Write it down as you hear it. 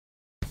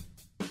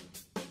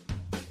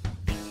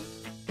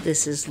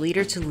This is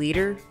Leader to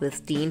Leader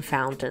with Dean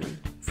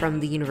Fountain from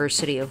the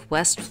University of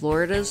West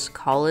Florida's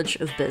College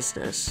of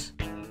Business.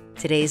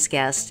 Today's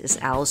guest is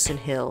Allison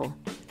Hill,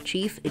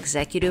 Chief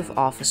Executive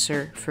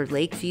Officer for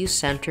Lakeview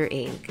Center,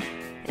 Inc.,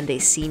 and a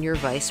Senior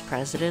Vice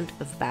President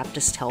of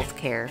Baptist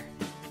Healthcare.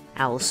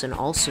 Allison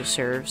also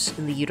serves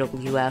in the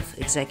UWF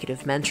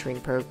Executive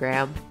Mentoring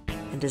Program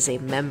and is a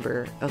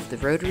member of the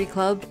Rotary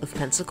Club of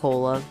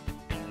Pensacola.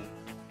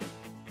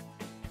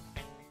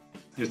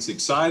 It's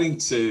exciting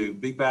to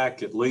be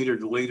back at Leader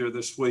to Leader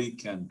this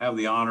week and have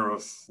the honor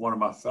of one of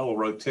my fellow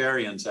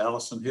Rotarians,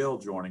 Allison Hill,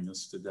 joining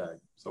us today.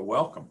 So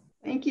welcome.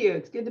 Thank you.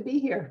 It's good to be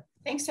here.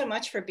 Thanks so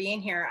much for being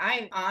here.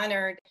 I'm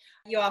honored.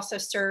 You also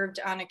served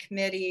on a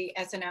committee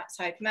as an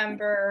outside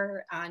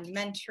member on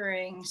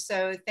mentoring.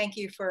 So thank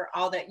you for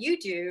all that you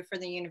do for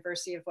the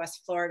University of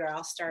West Florida.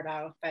 I'll start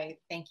out by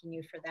thanking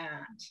you for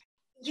that.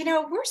 You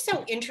know, we're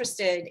so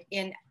interested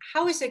in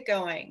how is it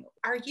going?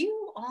 Are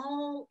you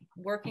all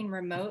working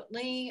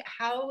remotely?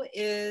 How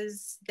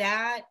is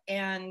that?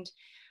 And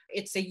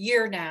it's a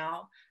year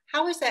now.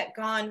 How has that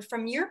gone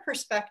from your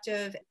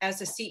perspective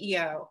as a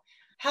CEO?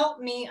 Help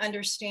me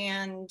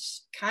understand,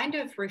 kind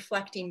of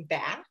reflecting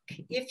back,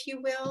 if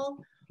you will,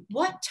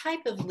 what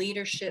type of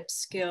leadership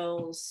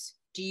skills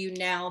do you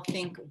now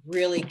think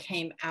really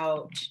came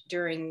out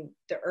during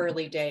the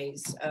early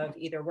days of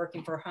either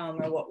working from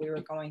home or what we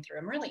were going through?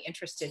 I'm really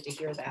interested to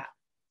hear that.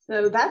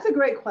 So that's a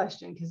great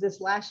question, because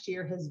this last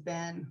year has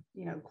been,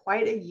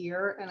 quite a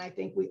year. And I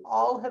think we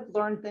all have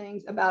learned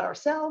things about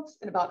ourselves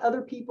and about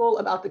other people,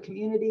 about the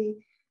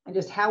community, and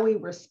just how we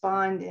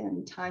respond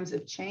in times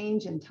of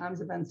change and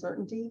times of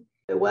uncertainty.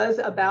 It was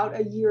about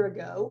a year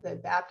ago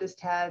that Baptist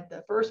had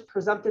the first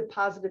presumptive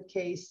positive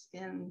case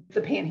in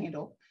the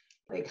Panhandle.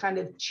 They kind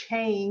of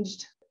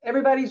changed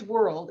everybody's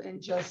world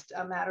in just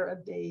a matter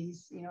of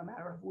days, a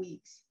matter of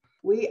weeks.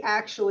 We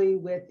actually,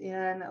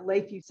 within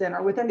Lakeview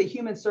Center, within the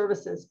human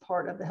services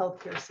part of the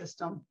healthcare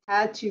system,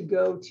 had to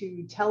go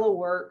to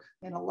telework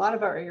in a lot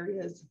of our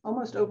areas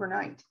almost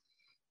overnight.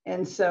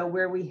 And so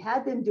where we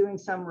had been doing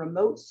some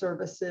remote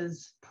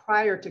services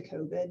prior to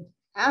COVID,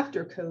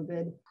 after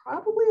COVID,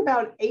 probably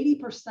about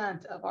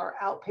 80% of our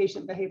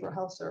outpatient behavioral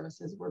health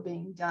services were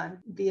being done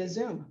via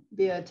Zoom,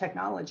 via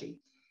technology.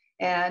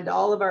 And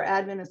all of our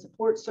admin and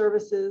support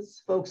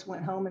services, folks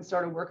went home and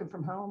started working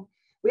from home.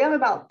 We have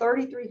about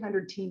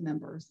 3,300 team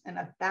members, and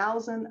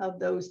 1,000 of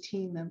those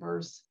team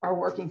members are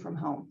working from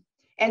home.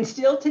 And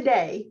still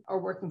today are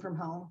working from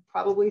home,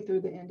 probably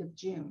through the end of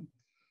June.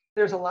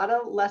 There's a lot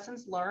of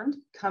lessons learned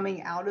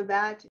coming out of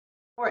that.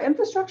 Our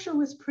infrastructure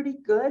was pretty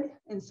good,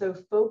 and so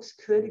folks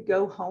could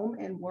go home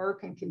and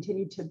work and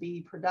continue to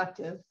be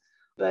productive.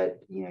 But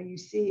you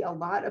see a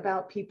lot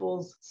about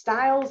people's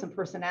styles and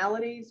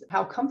personalities,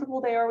 how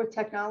comfortable they are with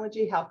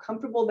technology, how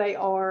comfortable they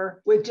are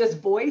with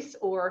just voice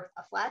or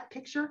a flat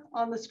picture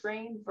on the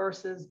screen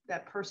versus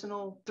that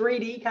personal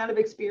 3D kind of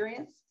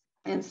experience.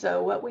 And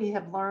so what we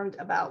have learned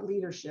about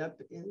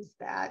leadership is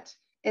that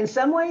in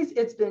some ways,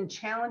 it's been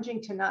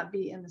challenging to not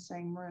be in the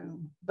same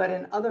room, but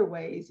in other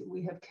ways,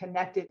 we have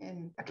connected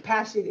in a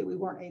capacity that we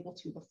weren't able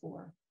to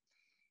before.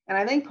 And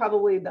I think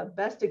probably the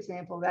best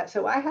example of that,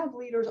 so I have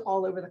leaders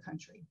all over the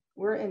country.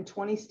 We're in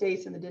 20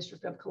 states in the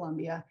District of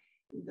Columbia.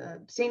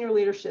 The senior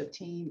leadership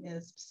team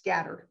is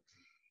scattered.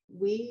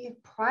 We,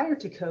 prior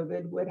to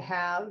COVID, would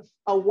have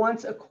a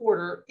once a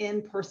quarter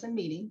in-person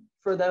meeting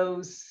for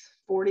those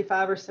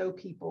 45 or so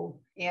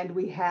people. And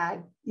we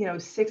had,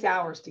 6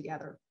 hours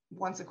together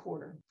once a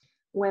quarter.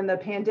 When the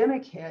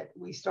pandemic hit,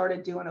 we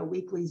started doing a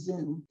weekly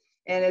Zoom.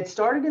 And it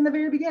started in the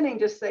very beginning,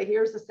 just say,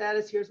 here's the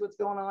status, here's what's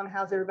going on,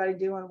 how's everybody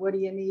doing, what do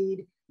you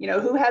need,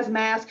 who has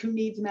mask, who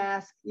needs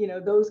mask,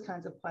 those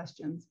kinds of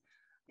questions.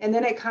 And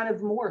then it kind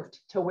of morphed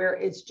to where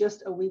it's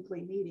just a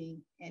weekly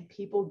meeting and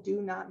people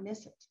do not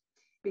miss it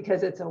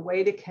because it's a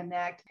way to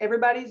connect.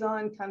 Everybody's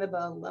on kind of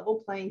a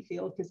level playing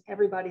field because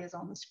everybody is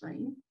on the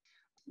screen.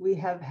 We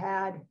have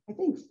had, I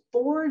think,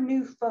 4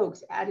 new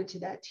folks added to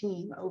that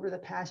team over the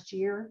past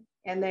year,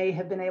 and they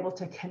have been able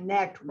to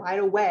connect right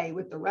away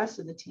with the rest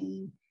of the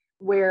team,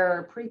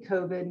 where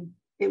pre-COVID,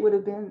 it would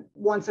have been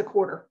once a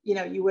quarter,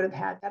 you would have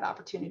had that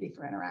opportunity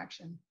for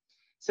interaction.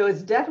 So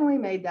it's definitely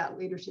made that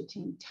leadership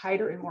team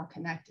tighter and more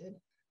connected.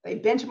 They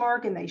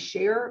benchmark and they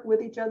share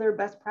with each other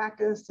best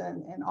practice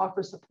and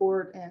offer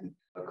support. And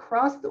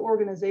across the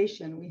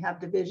organization, we have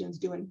divisions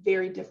doing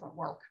very different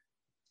work.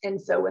 And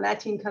so when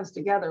that team comes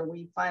together,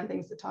 we find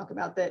things to talk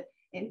about that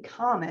in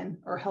common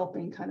are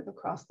helping kind of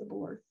across the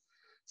board.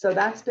 So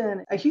that's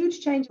been a huge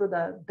change for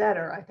the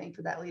better, I think,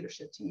 for that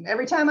leadership team.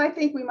 Every time I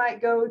think we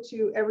might go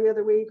to every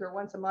other week or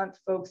once a month,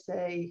 folks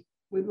say,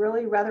 we'd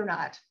really rather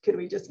not. Could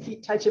we just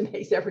keep touching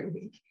base every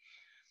week?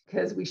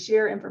 Because we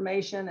share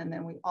information and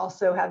then we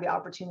also have the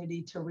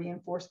opportunity to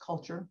reinforce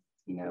culture.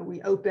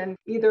 We open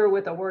either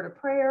with a word of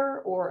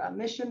prayer or a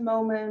mission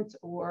moment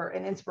or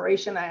an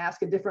inspiration. I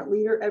ask a different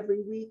leader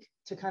every week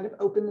to kind of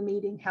open the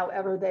meeting,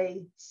 however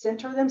they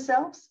center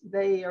themselves.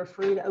 They are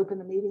free to open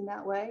the meeting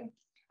that way.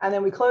 And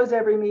then we close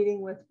every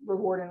meeting with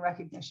reward and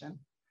recognition.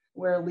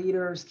 where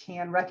leaders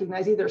can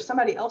recognize either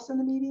somebody else in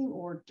the meeting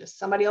or just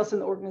somebody else in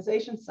the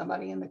organization,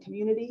 somebody in the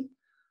community,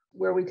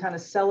 where we kind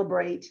of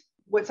celebrate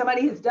what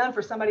somebody has done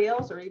for somebody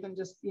else, or even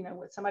just,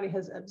 what somebody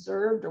has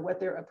observed or what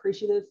they're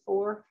appreciative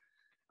for.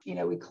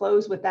 We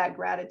close with that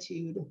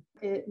gratitude.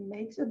 It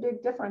makes a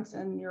big difference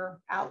in your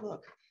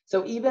outlook.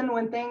 So even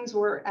when things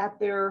were at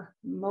their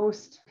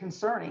most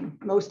concerning,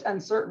 most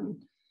uncertain,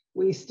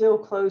 we still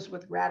closed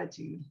with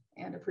gratitude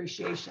and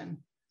appreciation.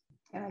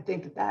 And I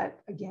think that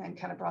again,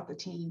 kind of brought the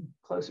team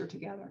closer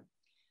together.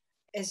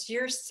 As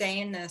you're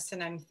saying this,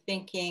 and I'm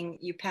thinking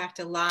you packed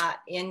a lot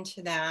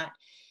into that,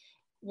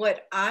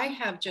 what I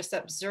have just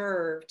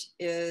observed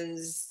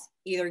is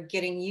either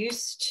getting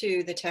used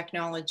to the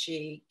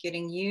technology,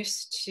 getting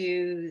used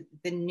to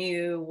the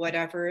new,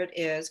 whatever it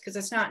is, because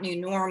it's not new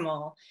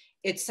normal,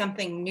 it's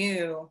something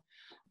new.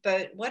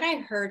 But what I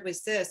heard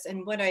was this,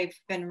 and what I've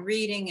been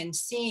reading and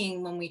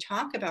seeing when we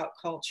talk about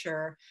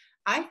culture,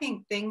 I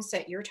think things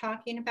that you're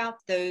talking about,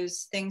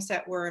 those things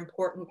that were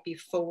important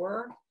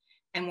before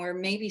and were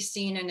maybe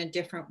seen in a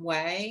different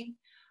way,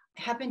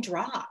 have been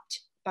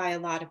dropped by a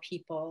lot of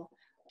people.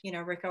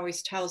 Rick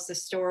always tells the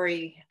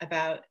story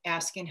about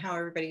asking how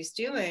everybody's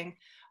doing.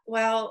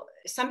 Well,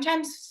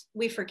 sometimes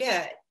we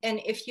forget.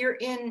 And if you're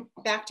in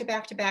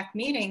back-to-back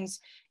meetings,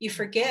 you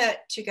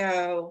forget to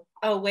go,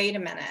 oh, wait a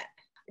minute.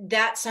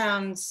 That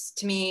sounds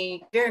to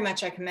me very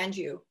much, I commend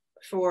you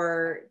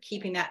for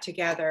keeping that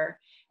together.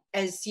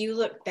 As you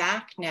look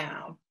back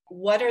now,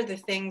 what are the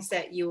things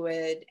that you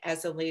would,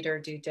 as a leader,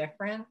 do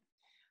different?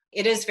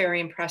 It is very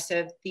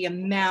impressive, the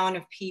amount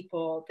of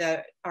people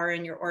that are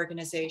in your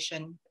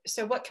organization.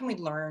 So what can we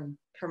learn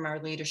from our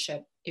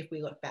leadership if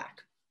we look back?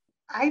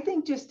 I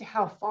think just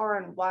how far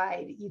and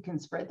wide you can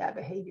spread that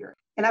behavior.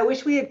 And I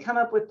wish we had come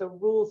up with the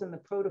rules and the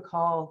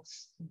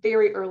protocols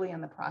very early in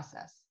the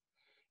process.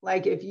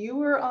 Like if you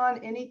were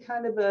on any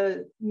kind of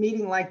a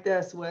meeting like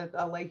this with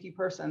a Lakeview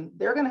person,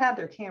 they're going to have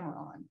their camera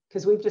on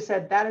because we've just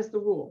said that is the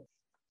rule.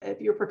 If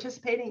you're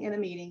participating in a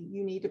meeting,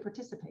 you need to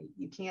participate.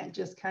 You can't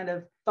just kind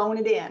of phone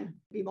it in,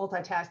 be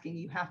multitasking.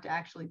 You have to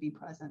actually be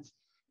present.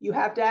 You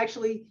have to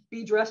actually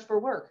be dressed for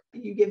work.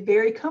 You get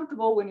very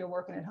comfortable when you're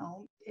working at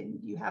home. And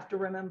you have to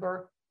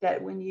remember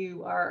that when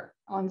you are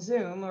on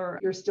Zoom or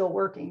you're still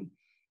working.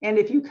 And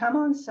if you come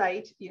on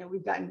site,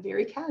 we've gotten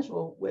very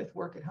casual with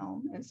work at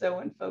home. And so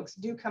when folks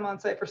do come on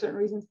site for certain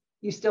reasons,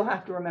 you still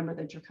have to remember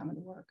that you're coming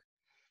to work.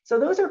 So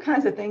those are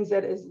kinds of things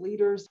that as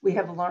leaders, we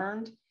have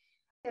learned.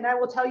 And I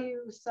will tell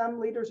you, some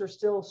leaders are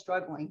still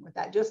struggling with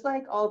that. Just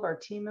like all of our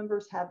team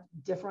members have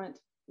different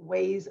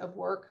ways of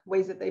work,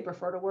 ways that they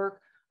prefer to work,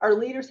 our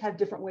leaders have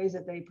different ways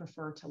that they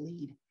prefer to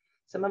lead.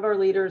 Some of our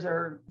leaders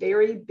are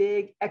very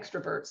big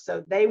extroverts.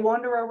 So they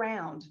wander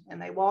around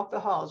and they walk the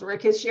halls.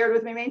 Rick has shared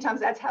with me many times,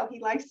 that's how he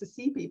likes to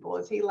see people,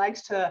 is he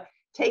likes to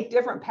take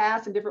different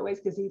paths in different ways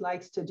because he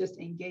likes to just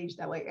engage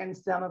that way. And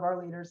some of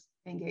our leaders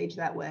engage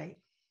that way.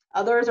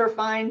 Others are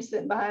fine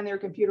sitting behind their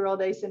computer all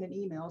day sending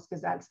emails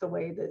because that's the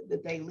way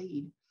that they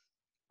lead.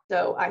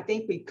 So I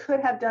think we could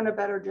have done a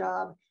better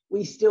job.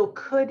 We still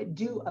could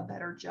do a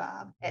better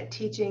job at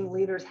teaching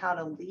leaders how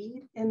to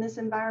lead in this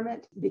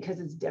environment because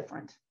it's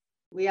different.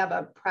 We have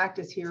a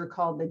practice here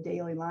called the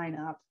daily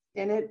lineup,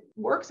 and it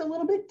works a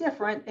little bit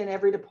different in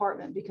every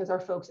department because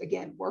our folks,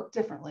 again, work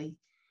differently.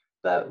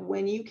 But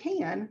when you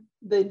can,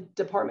 the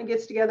department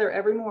gets together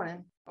every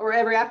morning or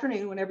every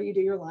afternoon, whenever you do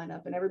your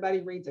lineup, and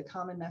everybody reads a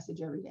common message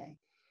every day.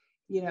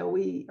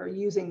 We are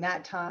using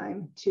that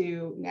time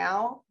to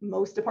now,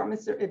 most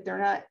departments, if they're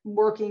not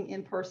working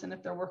in person,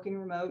 if they're working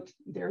remote,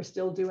 they're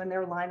still doing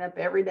their lineup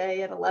every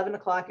day at 11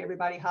 o'clock,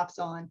 everybody hops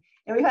on.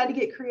 And we've had to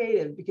get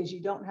creative because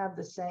you don't have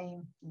the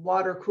same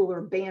water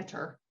cooler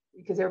banter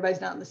because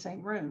everybody's not in the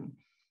same room.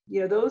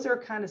 Those are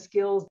kind of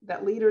skills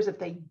that leaders, if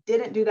they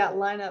didn't do that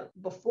lineup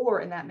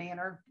before in that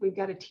manner, we've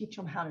got to teach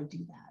them how to do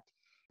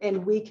that.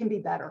 And we can be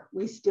better.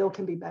 We still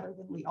can be better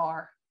than we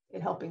are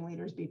at helping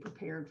leaders be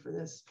prepared for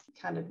this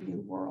kind of new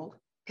world.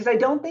 Because I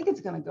don't think it's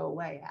going to go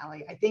away,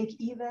 Allie. I think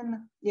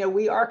even,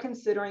 we are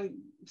considering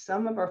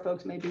some of our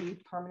folks may be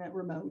permanent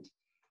remote.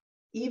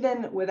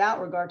 Even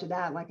without regard to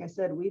that, like I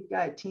said, we've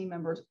got team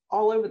members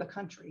all over the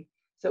country.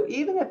 So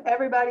even if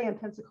everybody in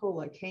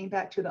Pensacola came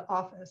back to the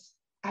office,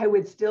 I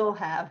would still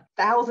have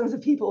thousands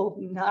of people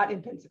not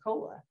in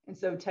Pensacola. And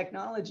so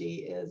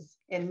technology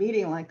in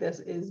meeting like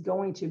this is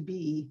going to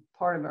be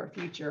part of our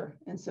future.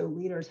 And so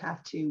leaders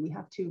we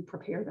have to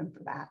prepare them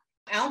for that.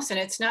 Allison,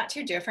 it's not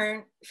too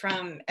different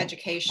from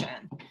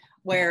education,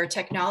 where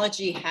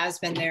technology has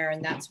been there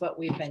and that's what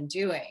we've been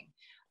doing.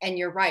 And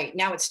you're right.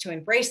 Now it's to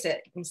embrace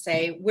it and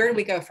say, where do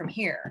we go from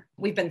here?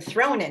 We've been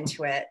thrown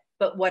into it,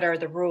 but what are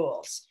the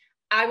rules?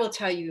 I will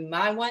tell you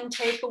my one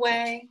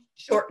takeaway: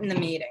 shorten the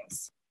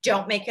meetings.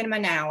 Don't make them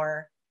an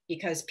hour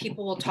because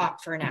people will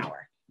talk for an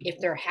hour. If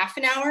they're half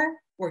an hour,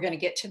 we're going to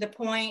get to the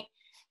point.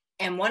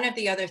 And one of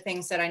the other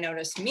things that I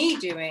noticed me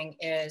doing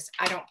is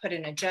I don't put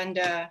an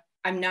agenda.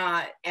 I'm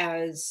not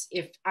as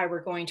if I were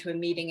going to a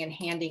meeting and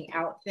handing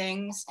out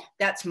things.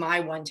 That's my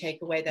one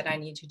takeaway that I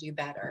need to do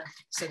better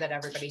so that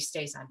everybody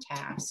stays on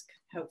task.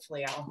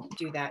 Hopefully I'll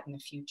do that in the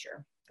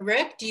future.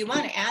 Rick, do you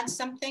want to add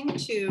something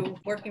to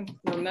working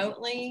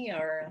remotely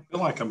or? I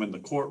feel like I'm in the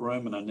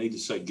courtroom and I need to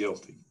say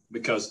guilty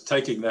because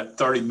taking that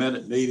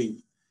 30-minute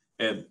meeting,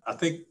 and I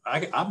think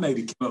I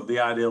maybe came up with the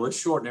idea, let's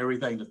shorten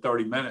everything to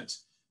 30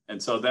 minutes.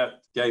 And so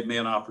that gave me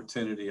an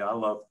opportunity.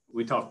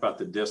 We talked about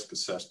the DISC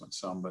assessment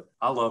some, but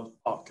I love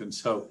talking.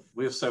 So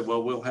we've said,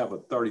 well, we'll have a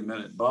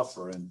 30-minute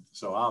buffer. And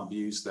so I'll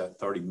use that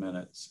 30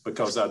 minutes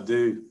because I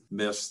do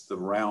miss the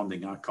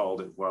rounding. I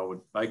called it where I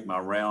would make my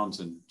rounds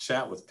and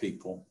chat with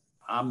people.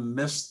 I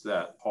missed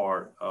that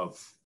part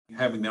of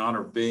having the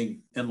honor of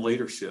being in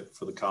leadership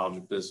for the College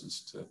of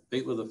Business, to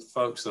meet with the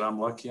folks that I'm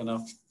lucky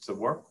enough to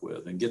work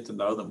with and get to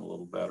know them a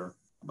little better.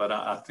 But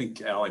I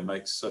think Allie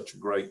makes such a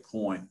great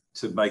point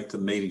to make the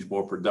meetings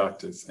more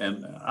productive.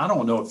 And I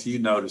don't know if you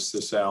noticed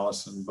this,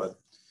 Allison, but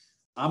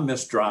I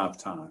miss drive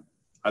time.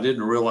 I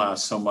didn't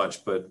realize so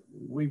much, but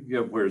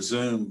where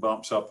Zoom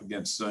bumps up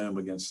against Zoom,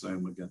 against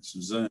Zoom,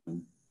 against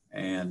Zoom.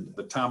 And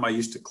the time I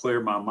used to clear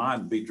my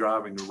mind, be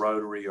driving to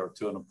Rotary or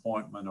to an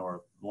appointment or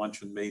a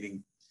luncheon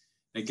meeting,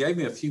 it gave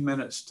me a few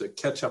minutes to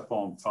catch up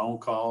on phone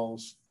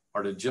calls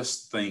or to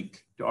just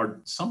think,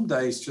 or some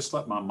days just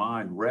let my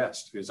mind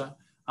rest, because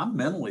I'm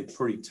mentally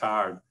pretty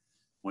tired.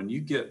 When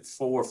you get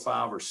 4 or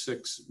 5 or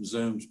 6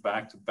 Zooms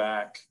back to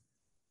back,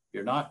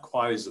 you're not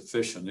quite as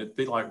efficient. It'd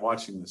be like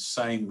watching the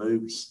same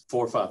movie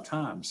 4 or 5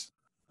 times.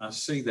 I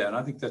see that.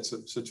 I think that's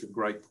such a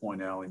great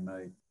point Allie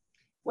made.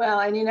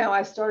 Well, and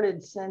I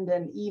started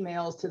sending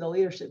emails to the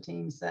leadership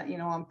teams that,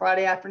 on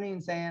Friday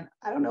afternoon saying,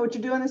 I don't know what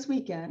you're doing this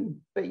weekend,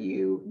 but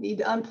you need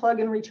to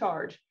unplug and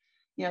recharge.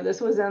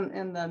 This was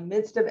in the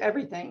midst of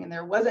everything, and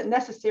there wasn't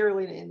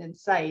necessarily an end in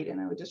sight.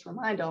 And I would just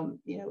remind them,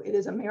 it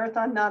is a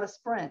marathon, not a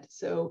sprint.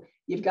 So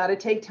you've got to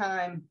take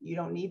time. You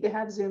don't need to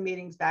have Zoom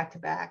meetings back to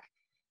back.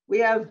 We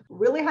have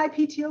really high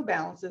PTO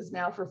balances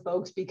now for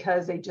folks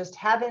because they just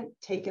haven't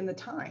taken the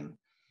time.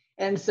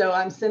 And so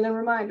I'm sending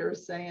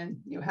reminders saying,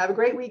 have a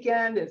great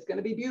weekend. It's going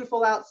to be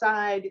beautiful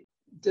outside.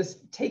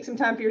 Just take some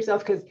time for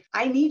yourself because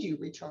I need you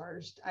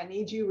recharged. I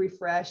need you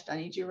refreshed. I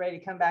need you ready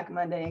to come back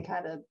Monday and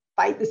kind of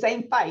fight the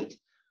same fight.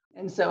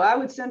 And so I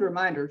would send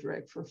reminders,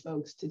 Rick, for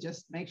folks to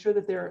just make sure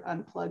that they're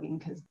unplugging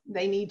because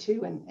they need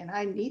to, and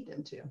I need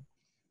them to.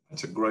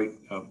 That's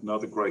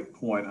another great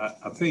point.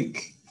 I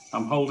think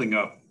I'm holding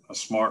up a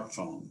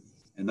smartphone,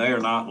 and they are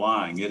not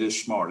lying. It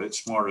is smart. It's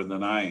smarter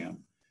than I am.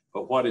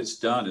 But what it's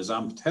done is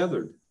I'm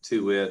tethered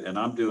to it, and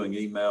I'm doing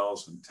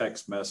emails and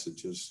text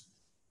messages.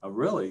 I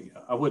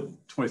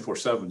wouldn't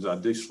 24/7. I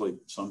do sleep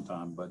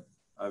sometime, but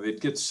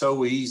it gets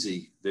so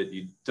easy that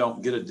you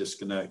don't get a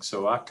disconnect.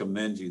 So I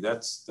commend you.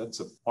 That's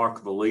a mark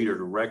of a leader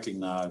to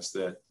recognize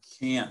that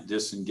can't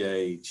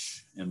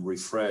disengage and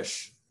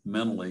refresh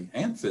mentally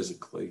and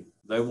physically.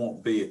 They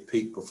won't be at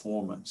peak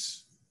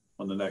performance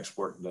when the next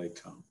work day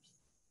comes.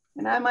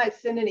 And I might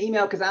send an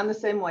email because I'm the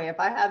same way. If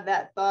I have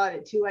that thought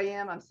at 2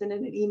 a.m., I'm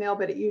sending an email,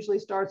 but it usually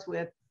starts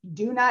with,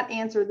 do not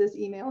answer this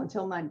email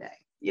until Monday.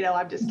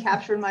 I've just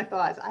captured my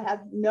thoughts. I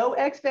have no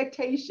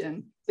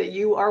expectation that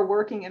you are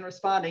working and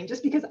responding.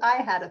 Just because I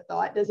had a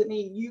thought doesn't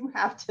mean you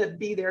have to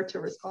be there to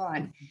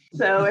respond.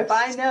 So if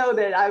I know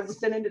that I'm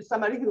sending it to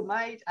somebody who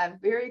might, I'm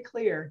very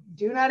clear,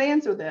 do not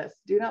answer this.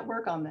 Do not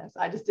work on this.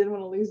 I just didn't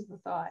want to lose the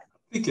thought.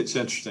 I think it's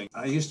interesting.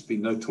 I used to be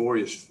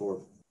notorious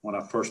for, when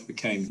I first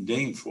became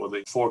dean, for the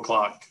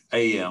 4:00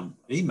 a.m.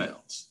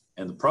 emails.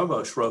 And the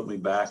provost wrote me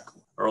back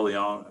early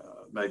on,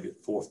 maybe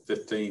at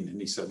 4:15, and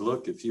he said,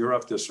 look, if you're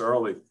up this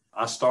early,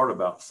 I start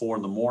about 4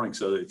 a.m.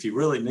 so that if you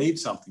really need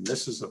something,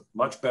 this is a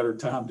much better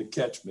time to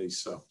catch me.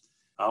 So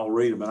I'll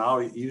read them. And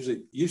I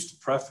usually used to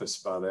preface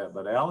by that,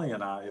 but Allie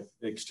and I have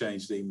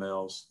exchanged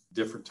emails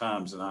different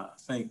times. And I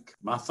think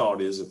my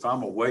thought is, if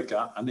I'm awake,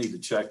 I need to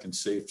check and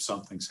see if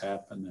something's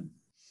happened. And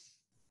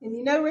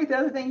Rick, the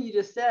other thing you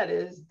just said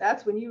is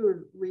that's when you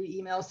would read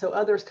emails, so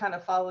others kind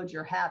of followed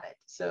your habit.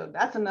 So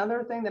that's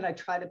another thing that I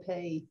try to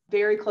pay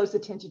very close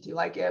attention to.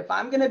 Like if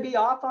I'm going to be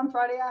off on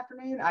Friday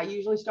afternoon, I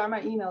usually start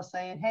my email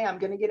saying, hey, I'm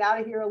going to get out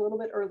of here a little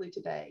bit early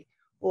today,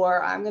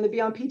 or I'm going to be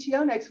on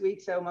PTO next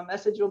week. So my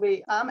message will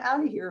be, I'm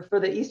out of here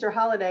for the Easter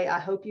holiday. I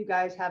hope you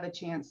guys have a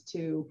chance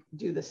to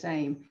do the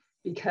same,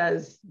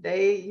 because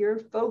your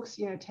folks,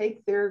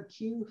 take their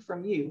cue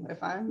from you.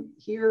 If I'm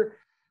here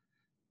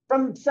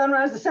from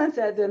sunrise to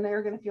sunset, then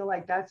they're going to feel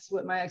like that's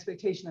what my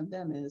expectation of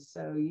them is.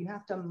 So you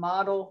have to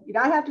model,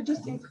 I have to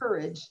just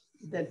encourage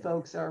that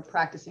folks are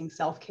practicing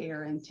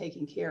self-care and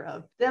taking care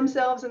of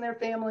themselves and their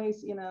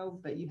families,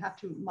 but you have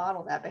to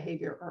model that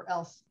behavior, or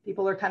else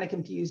people are kind of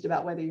confused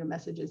about whether your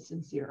message is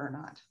sincere or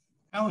not.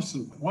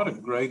 Allison, what a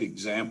great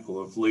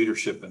example of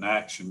leadership in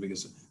action,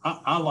 because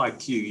I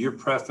like you, your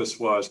preface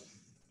was,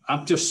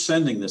 I'm just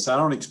sending this. I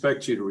don't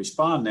expect you to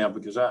respond now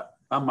because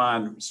my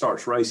mind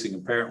starts racing.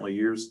 Apparently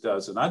yours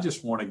does. And I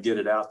just want to get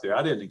it out there.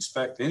 I didn't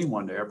expect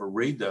anyone to ever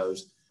read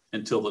those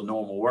until the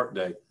normal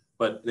workday,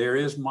 but there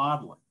is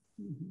modeling.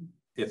 Mm-hmm.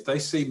 If they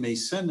see me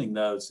sending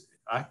those,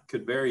 I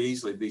could very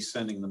easily be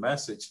sending the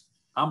message,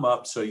 I'm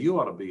up, so you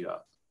ought to be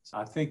up. So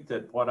I think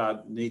that what I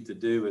need to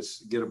do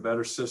is get a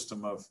better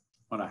system of,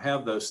 when I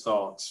have those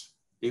thoughts,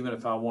 even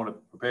if I want to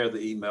prepare the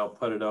email,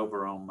 put it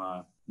over on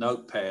my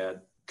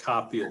notepad,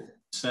 copy it,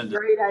 send it.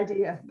 Great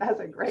idea. That's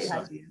a great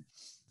idea.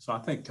 So I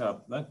think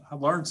that I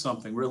learned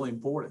something really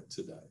important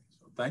today.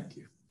 So thank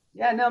you.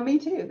 Yeah, no, me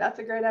too. That's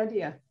a great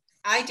idea.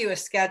 I do a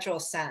schedule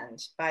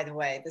send, by the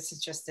way. This is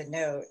just a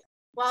note.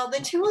 While the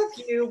two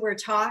of you were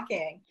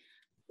talking,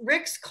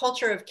 Rick's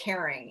culture of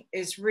caring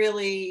is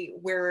really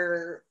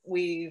where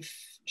we've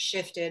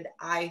shifted,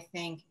 I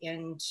think,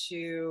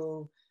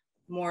 into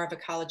more of a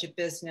college of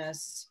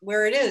business,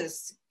 where it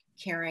is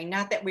caring.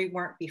 Not that we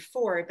weren't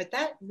before, but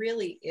that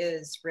really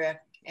is Rick.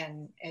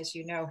 And as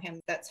you know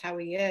him, that's how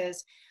he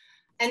is.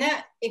 And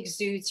that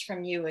exudes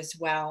from you as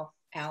well,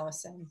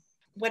 Allison.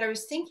 What I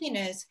was thinking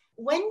is,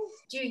 when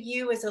do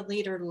you as a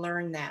leader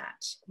learn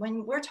that?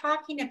 When we're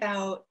talking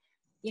about,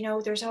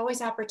 there's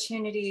always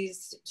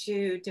opportunities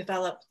to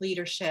develop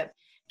leadership.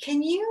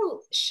 Can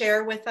you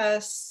share with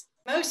us?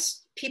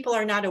 Most people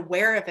are not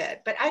aware of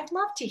it, but I'd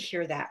love to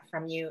hear that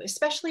from you,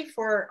 especially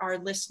for our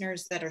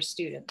listeners that are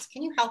students.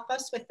 Can you help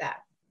us with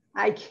that?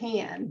 I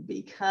can,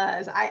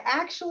 because I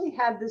actually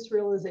had this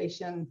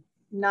realization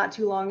not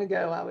too long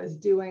ago. I was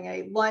doing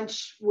a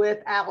lunch with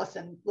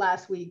Allison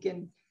last week,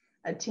 and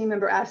a team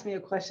member asked me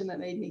a question that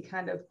made me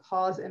kind of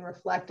pause and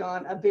reflect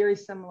on a very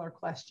similar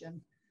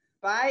question.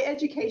 By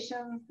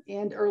education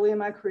and early in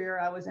my career,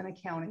 I was in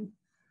accounting,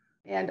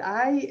 and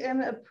I am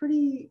a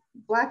pretty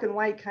black and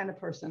white kind of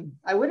person.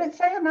 I wouldn't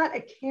say I'm not a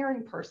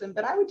caring person,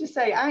 but I would just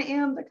say I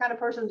am the kind of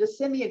person, just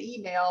send me an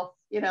email.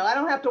 I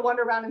don't have to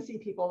wander around and see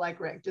people like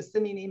Rick. Just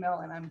send me an email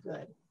and I'm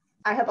good.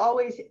 I have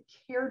always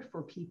cared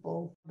for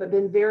people, but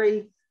been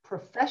very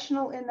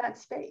professional in that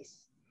space.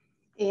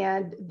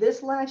 And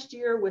this last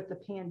year with the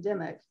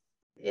pandemic,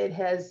 it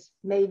has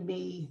made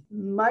me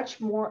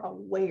much more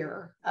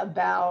aware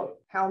about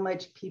how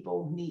much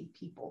people need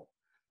people.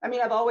 I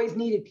mean, I've always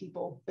needed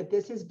people, but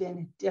this has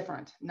been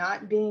different.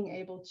 Not being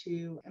able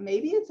to,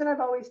 maybe it's that I've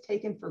always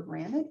taken for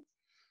granted,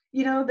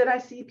 that I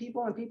see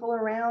people and people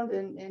around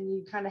and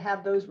you kind of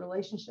have those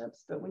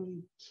relationships. But when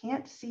you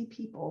can't see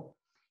people,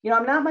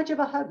 I'm not much of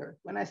a hugger.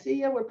 When I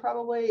see you, we're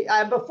probably,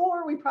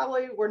 before we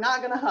probably were not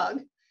going to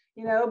hug,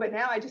 but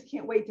now I just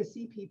can't wait to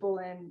see people.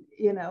 And,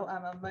 I'm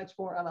a much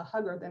more of a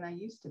hugger than I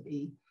used to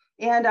be.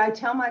 And I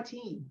tell my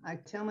team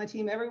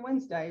every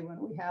Wednesday when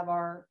we have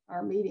our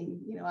meeting,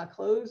 I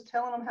close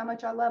telling them how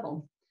much I love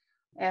them.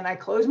 And I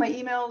close my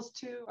emails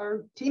to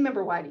our team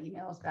member wide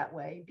emails that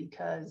way,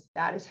 because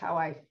that is how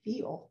I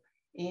feel.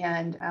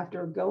 And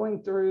after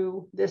going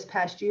through this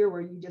past year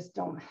where you just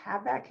don't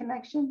have that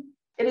connection,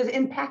 it has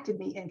impacted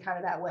me in kind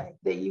of that way,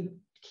 that you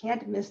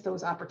can't miss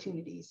those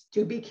opportunities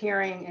to be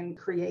caring and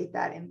create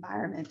that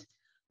environment.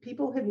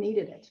 People have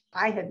needed it.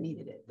 I have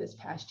needed it this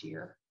past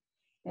year.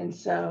 And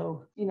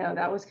so,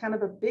 that was kind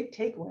of a big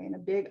takeaway and a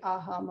big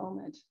aha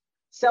moment.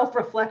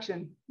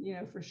 Self-reflection,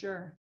 for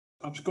sure.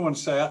 I was going to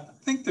say, I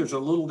think there's a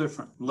little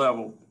different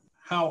level.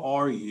 How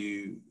are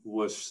you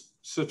was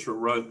such a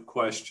rote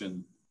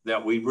question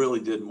that we really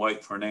didn't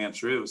wait for an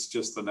answer. It was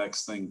just the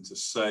next thing to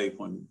say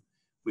when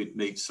we'd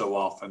meet so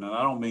often. And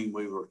I don't mean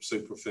we were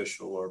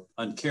superficial or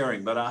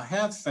uncaring, but I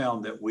have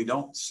found that we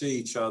don't see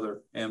each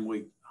other and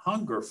we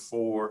hunger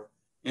for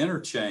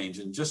interchange.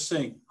 And just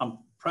saying, I'm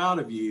proud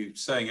of you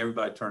saying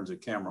everybody turns a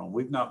camera on.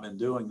 We've not been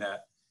doing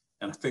that.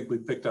 And I think we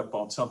picked up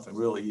on something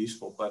really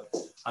useful. But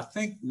I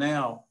think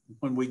now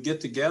when we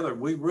get together,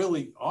 we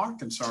really are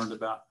concerned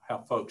about how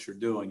folks are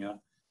doing.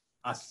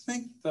 I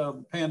think the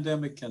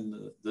pandemic and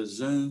the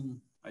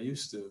Zoom, I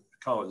used to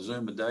call it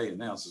Zoom a day and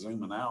now it's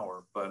Zoom an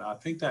hour, but I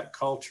think that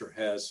culture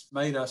has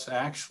made us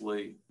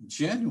actually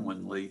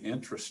genuinely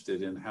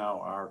interested in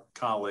how our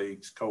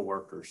colleagues,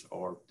 coworkers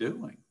are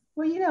doing.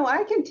 Well,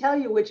 I can tell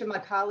you which of my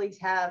colleagues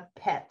have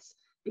pets,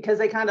 because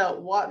they kind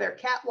of their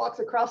cat walks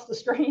across the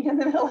screen in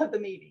the middle of the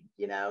meeting,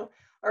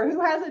 or who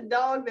has a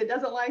dog that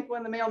doesn't like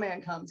when the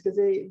mailman comes because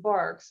he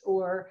barks,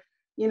 or,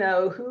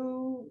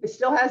 who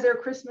still has their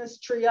Christmas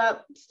tree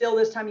up still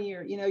this time of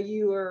year.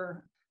 You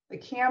are the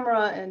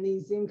camera and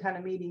these Zoom kind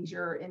of meetings,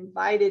 you're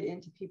invited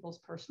into people's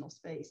personal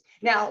space.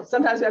 Now,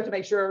 sometimes we have to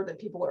make sure that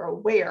people are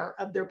aware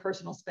of their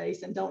personal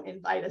space and don't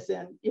invite us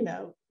in,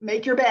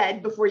 make your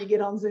bed before you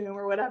get on Zoom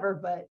or whatever,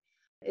 but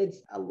it's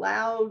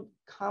allowed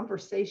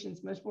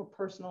conversations, much more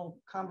personal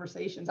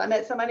conversations. I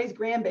met somebody's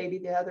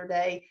grandbaby the other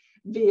day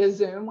via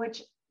Zoom,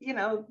 which,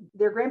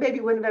 their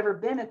grandbaby wouldn't have ever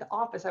been at the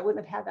office. I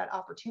wouldn't have had that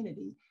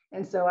opportunity.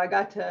 And so I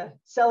got to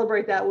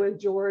celebrate that with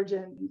George,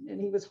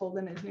 and he was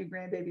holding his new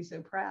grandbaby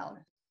so proud.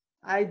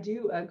 I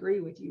do agree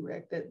with you,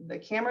 Rick, that the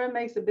camera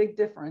makes a big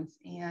difference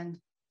and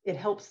it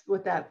helps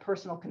with that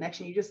personal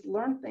connection. You just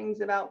learn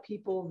things about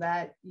people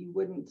that you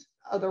wouldn't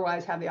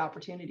otherwise have the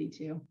opportunity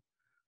to.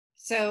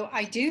 So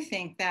I do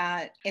think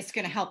that it's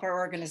going to help our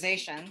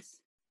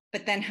organizations,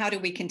 but then how do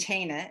we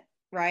contain it,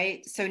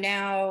 right? So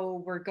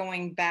now we're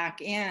going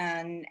back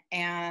in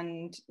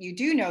and you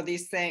do know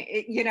these things,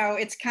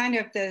 it's kind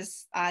of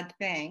this odd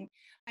thing.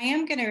 I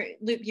am going to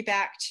loop you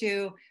back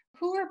to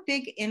who are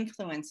big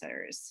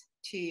influencers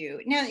to you.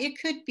 Now, it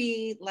could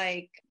be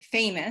like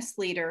famous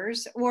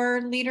leaders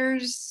or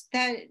leaders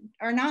that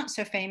are not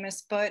so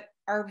famous, but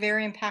are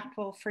very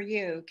impactful for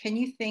you. Can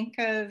you think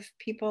of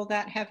people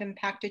that have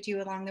impacted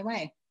you along the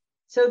way?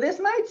 So this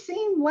might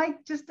seem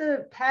like just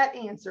a pat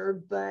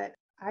answer, but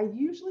I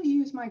usually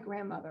use my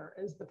grandmother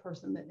as the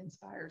person that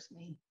inspires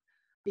me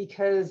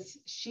because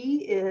she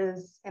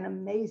is an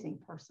amazing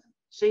person.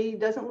 She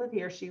doesn't live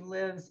here. She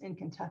lives in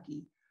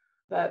Kentucky.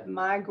 But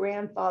my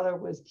grandfather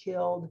was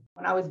killed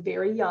when I was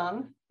very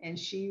young, and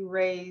she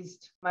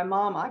raised, my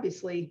mom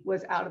obviously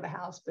was out of the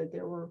house, but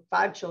there were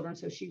 5 children.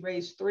 So she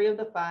raised 3 of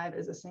the 5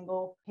 as a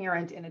single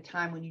parent in a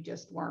time when you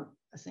just weren't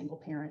a single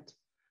parent.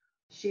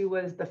 She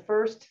was the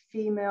first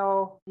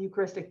female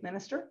Eucharistic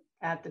minister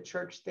at the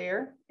church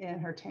there in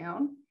her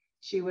town.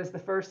 She was the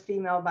first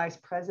female vice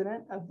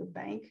president of the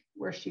bank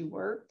where she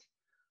worked.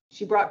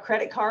 She brought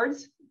credit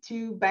cards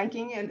to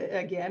banking, and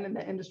again, in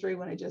the industry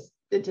when it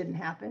didn't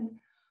happen.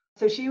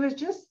 So she was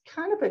just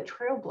kind of a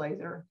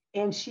trailblazer,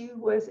 and she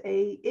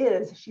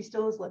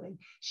still is living.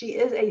 She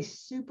is a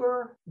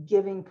super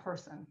giving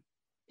person.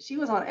 She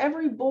was on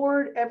every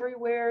board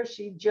everywhere.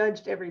 She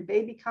judged every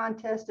baby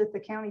contest at the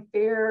county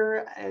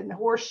fair and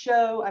horse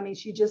show. I mean,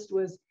 she just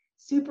was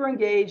super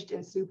engaged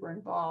and super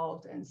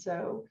involved. And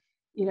so,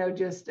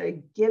 just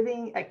a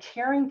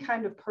caring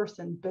kind of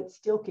person, but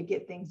still could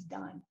get things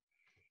done.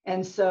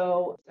 And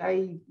so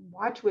I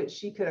watched what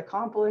she could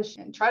accomplish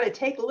and try to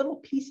take little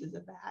pieces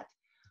of that,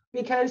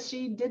 because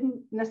she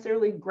didn't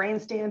necessarily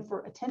grandstand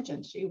for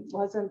attention. She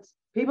wasn't,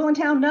 people in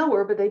town know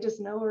her, but they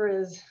just know her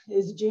as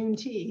June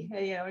T.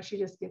 She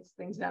just gets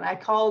things done. I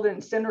called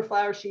and sent her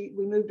flowers.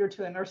 We moved her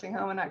to a nursing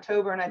home in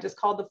October, and I just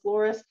called the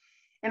florist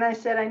and I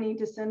said, I need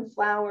to send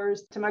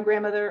flowers to my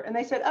grandmother. And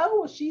they said,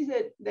 oh,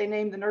 well, they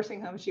named the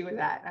nursing home she was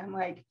at. And I'm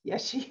like,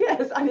 yes, she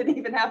is. I didn't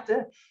even have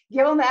to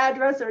give them the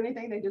address or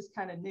anything. They just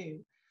kind of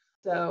knew.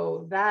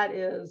 So that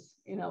is,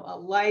 a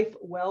life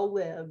well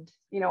lived.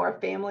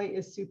 Our family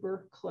is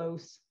super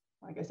close.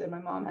 Like I said, my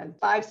mom had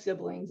 5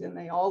 siblings and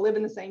they all live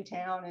in the same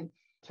town. And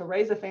to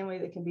raise a family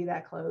that can be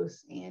that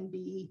close and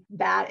be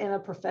that in a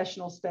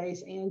professional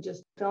space and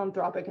just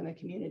philanthropic in the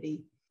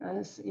community,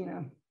 is,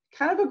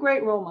 kind of a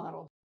great role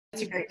model.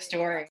 That's a great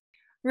story.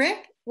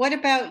 Rick, what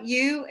about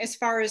you as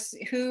far as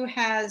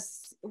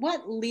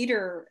what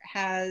leader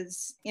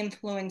has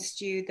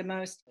influenced you the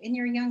most in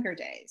your younger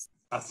days?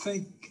 I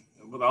think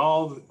with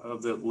all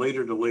of the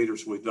leader to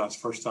leaders we've done, it's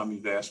the first time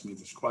you've asked me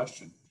this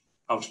question.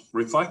 I was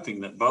reflecting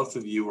that both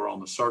of you were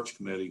on the search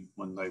committee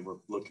when they were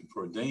looking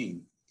for a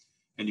dean.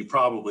 And you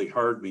probably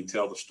heard me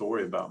tell the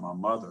story about my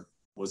mother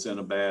was in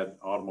a bad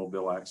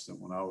automobile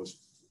accident when I was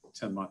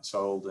 10 months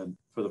old. And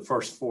for the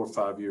first 4 or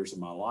 5 years of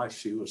my life,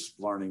 she was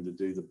learning to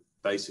do the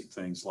basic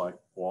things like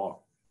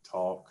walk,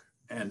 talk.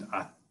 And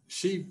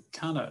she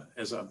kind of,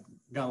 as I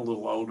got a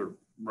little older,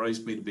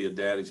 raised me to be a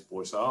daddy's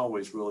boy. So I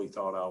always really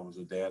thought I was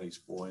a daddy's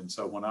boy. And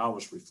so when I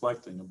was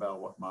reflecting about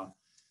what my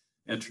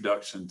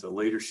introduction to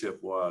leadership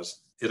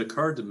was, it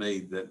occurred to me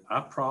that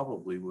I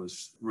probably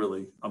was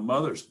really a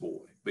mother's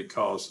boy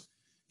because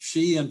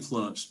she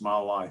influenced my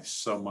life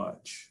so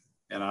much.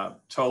 And I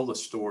told the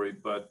story,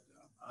 but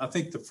I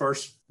think the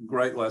first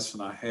great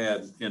lesson I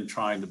had in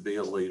trying to be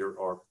a leader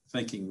or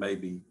thinking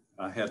maybe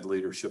I had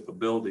leadership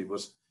ability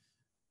was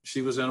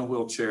she was in a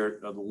wheelchair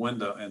at the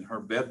window in her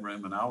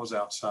bedroom and I was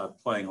outside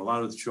playing. A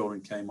lot of the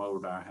children came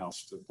over to our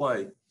house to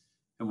play.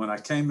 And when I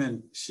came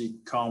in, she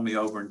called me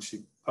over and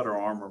she put her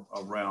arm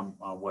around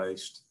my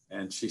waist.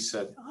 And she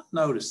said, I've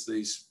noticed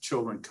these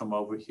children come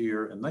over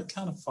here and they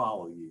kind of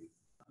follow you.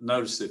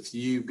 Notice if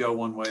you go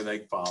one way, they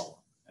follow.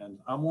 And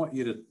I want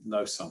you to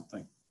know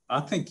something. I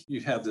think you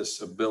have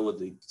this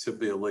ability to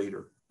be a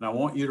leader. And I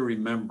want you to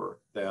remember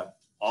that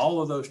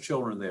all of those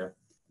children there,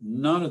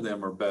 none of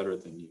them are better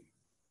than you.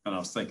 And I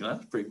was thinking,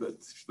 that's pretty good.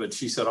 But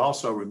she said,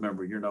 also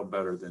remember, you're no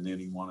better than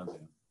any one of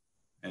them.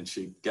 And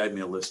she gave me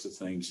a list of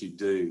things you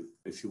do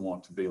if you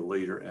want to be a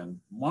leader. And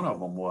one of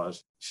them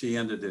was, she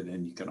ended it,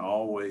 and you can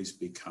always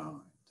be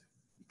kind.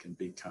 You can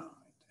be kind.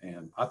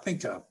 And I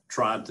think I've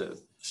tried to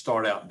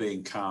start out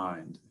being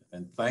kind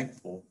and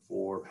thankful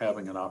for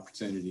having an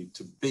opportunity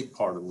to be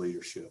part of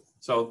leadership.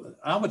 So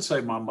I would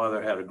say my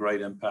mother had a great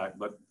impact,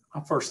 but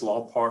my first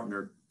law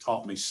partner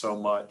taught me so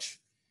much.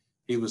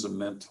 He was a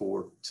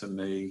mentor to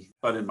me.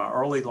 But in my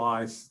early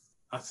life,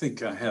 I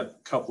think I had a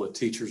couple of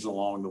teachers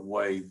along the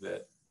way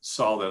that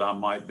saw that I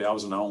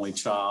was an only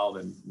child,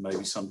 and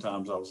maybe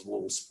sometimes I was a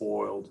little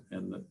spoiled,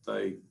 and that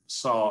they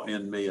saw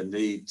in me a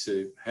need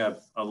to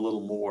have a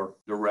little more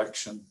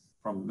direction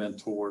from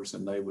mentors,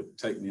 and they would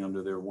take me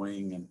under their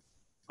wing. And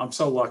I'm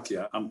so lucky.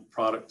 I'm a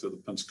product of the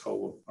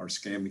Pensacola or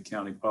Escambia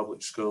County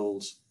Public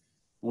Schools.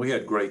 We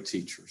had great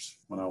teachers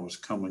when I was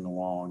coming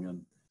along.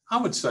 And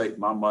I would say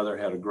my mother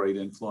had a great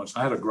influence.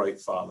 I had a great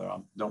father. I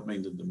don't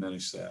mean to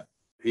diminish that.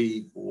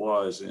 He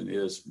was and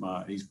is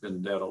he's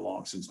been dead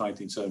since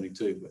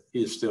 1972, but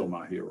he is still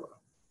my hero.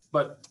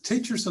 But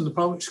teachers in the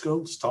public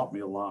schools taught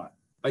me a lot.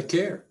 They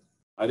cared.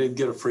 I didn't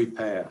get a free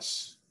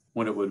pass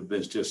when it would have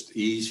been just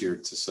easier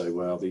to say,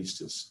 well, he's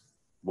just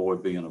boy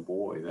being a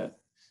boy. That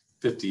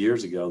 50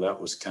 years ago, that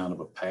was kind of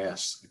a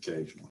pass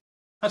occasionally.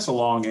 That's a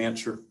long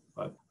answer,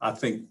 but I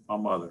think my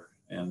mother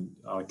And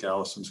like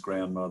Allison's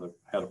grandmother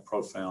had a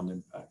profound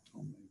impact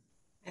on me.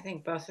 I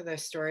think both of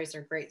those stories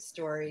are great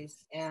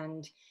stories.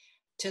 And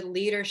to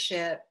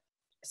leadership,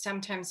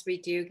 sometimes we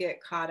do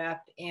get caught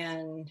up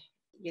in,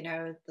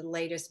 the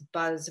latest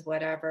buzz,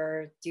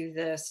 whatever, do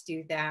this,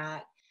 do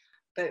that.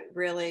 But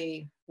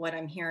really what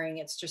I'm hearing,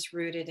 it's just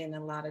rooted in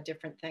a lot of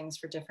different things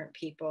for different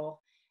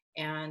people.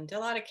 And a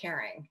lot of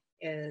caring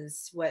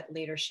is what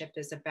leadership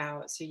is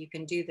about. So you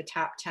can do the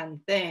top 10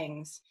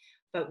 things,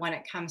 but when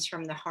it comes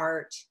from the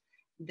heart,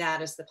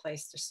 that is the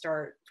place to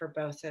start for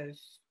both of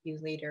you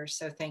leaders.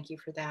 So thank you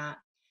for that.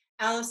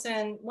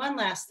 Allison, one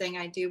last thing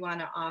I do want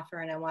to offer,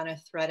 and I want to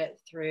thread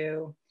it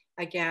through.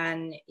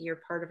 Again,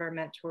 you're part of our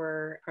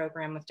mentor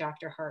program with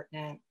Dr.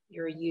 Hartnett.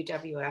 You're a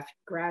UWF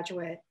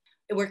graduate.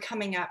 We're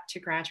coming up to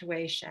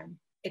graduation.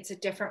 It's a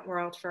different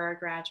world for our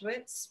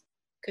graduates.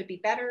 Could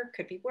be better,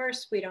 could be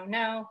worse, we don't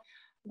know.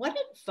 What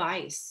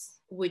advice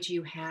would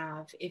you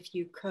have, if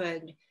you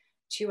could,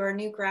 to our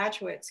new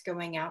graduates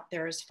going out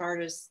there as far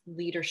as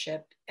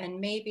leadership,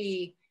 and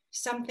maybe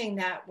something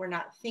that we're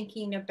not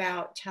thinking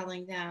about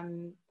telling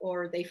them,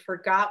 or they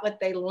forgot what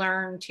they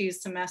learned 2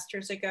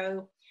 semesters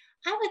ago?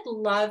 I would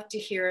love to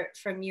hear it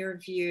from your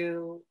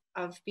view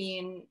of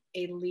being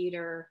a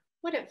leader.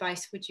 What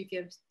advice would you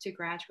give to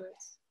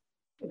graduates?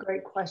 A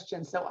great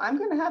question. So I'm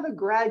going to have a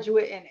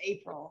graduate in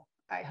April.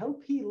 I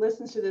hope he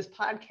listens to this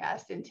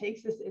podcast and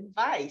takes this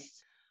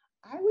advice.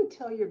 I would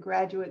tell your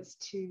graduates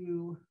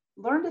to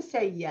learn to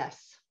say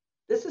yes.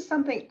 This is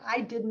something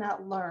I did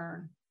not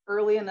learn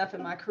early enough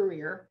in my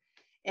career.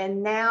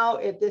 And now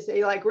at this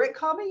age, like Rick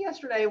called me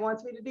yesterday,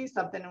 wants me to do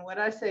something. And what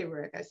I say,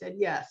 Rick? I said,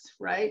 yes,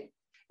 right?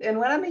 And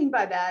what I mean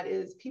by that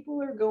is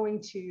people are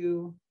going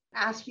to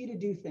ask you to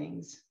do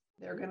things.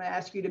 They're going to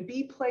ask you to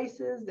be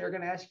places. They're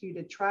going to ask you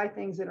to try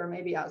things that are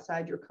maybe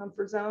outside your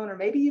comfort zone, or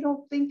maybe you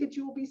don't think that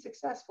you will be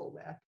successful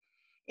with.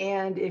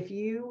 And if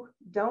you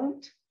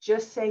don't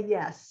just say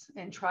yes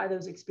and try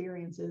those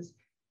experiences,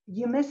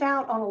 you miss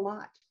out on a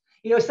lot.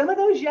 Some of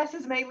those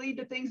yeses may lead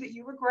to things that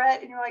you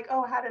regret and you're like,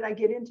 oh, how did I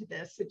get into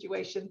this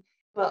situation?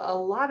 But a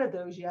lot of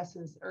those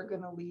yeses are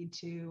going to lead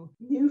to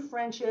new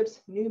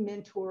friendships, new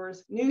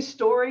mentors, new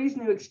stories,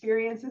 new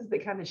experiences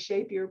that kind of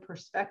shape your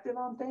perspective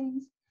on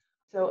things.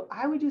 So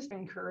I would just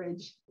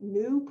encourage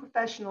new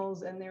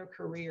professionals in their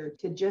career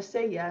to just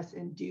say yes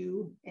and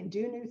do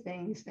new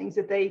things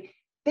that they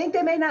think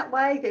they may not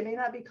like, they may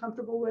not be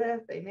comfortable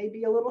with, they may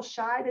be a little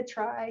shy to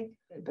try,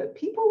 but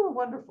people are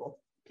wonderful.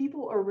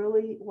 People are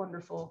really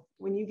wonderful.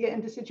 When you get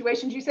into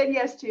situations you said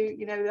yes to,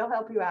 they'll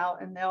help you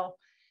out and they'll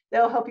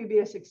help you be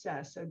a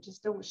success. So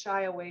just don't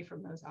shy away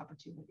from those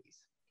opportunities.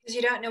 Because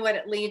you don't know what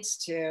it leads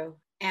to.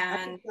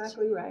 And that's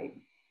exactly right.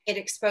 It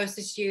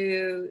exposes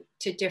you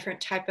to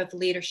different type of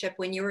leadership.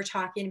 When you were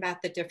talking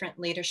about the different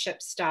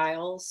leadership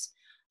styles,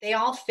 they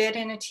all fit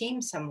in a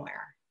team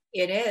somewhere.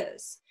 It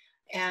is.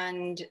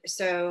 And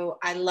so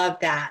I love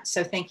that.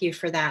 So thank you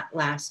for that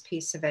last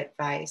piece of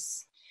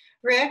advice.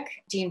 Rick,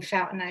 Dean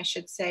Fountain, I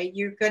should say,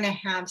 you're going to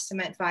have some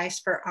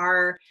advice for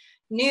our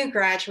new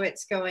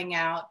graduates going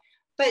out.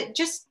 But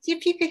just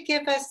if you could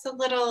give us a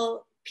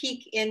little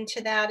peek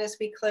into that as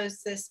we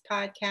close this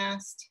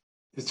podcast.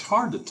 It's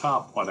hard to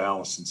top what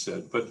Allison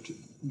said, but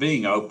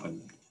being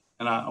open.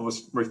 And I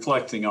was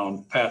reflecting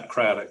on Pat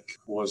Craddock,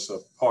 was a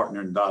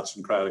partner in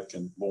Dotson Craddock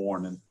and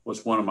Bourne, and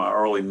was one of my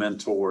early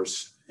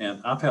mentors.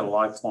 And I've had a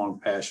lifelong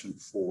passion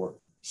for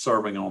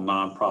serving on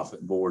nonprofit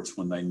boards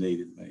when they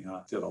needed me.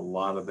 I did a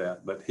lot of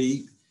that, but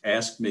he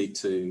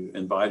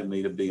invited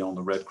me to be on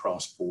the Red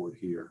Cross board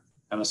here.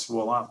 And I said,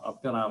 well,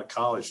 I've been out of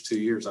college 2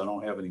 years. I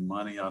don't have any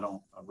money. I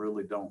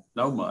really don't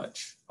know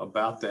much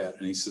about that.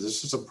 And he said,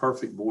 this is a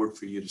perfect board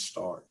for you to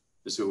start.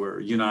 So we're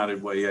a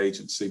United Way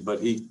agency, but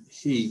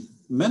he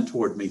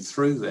mentored me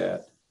through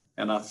that.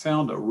 And I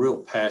found a real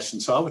passion.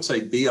 So I would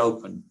say be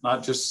open,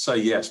 not just say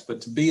yes, but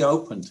to be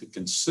open to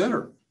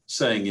consider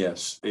saying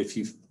yes. If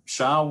you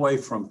shy away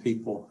from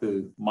people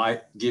who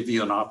might give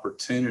you an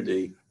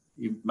opportunity,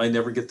 you may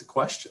never get the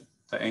question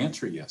to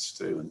answer yes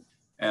to.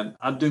 And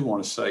I do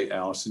want to say,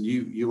 Allison,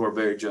 you are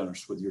very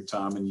generous with your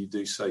time and you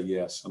do say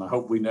yes. And I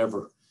hope we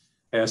never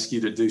ask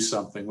you to do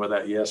something where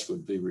that yes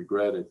would be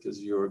regretted, because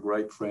you're a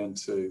great friend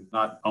to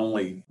not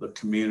only the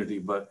community,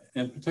 but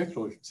in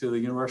particular to the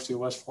University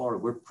of West Florida.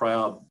 We're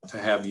proud to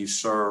have you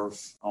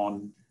serve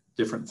on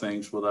different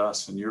things with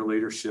us, and your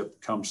leadership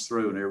comes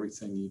through in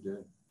everything you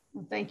do.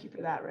 Well, thank you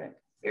for that, Rick.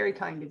 Very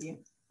kind of you.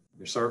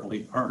 You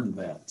certainly earned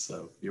that,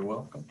 so you're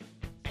welcome.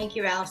 Thank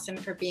you, Allison,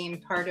 for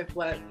being part of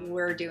what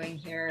we're doing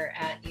here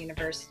at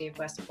University of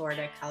West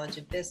Florida College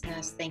of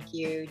Business. Thank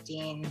you,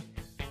 Dean,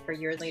 for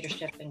your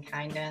leadership and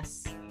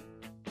kindness.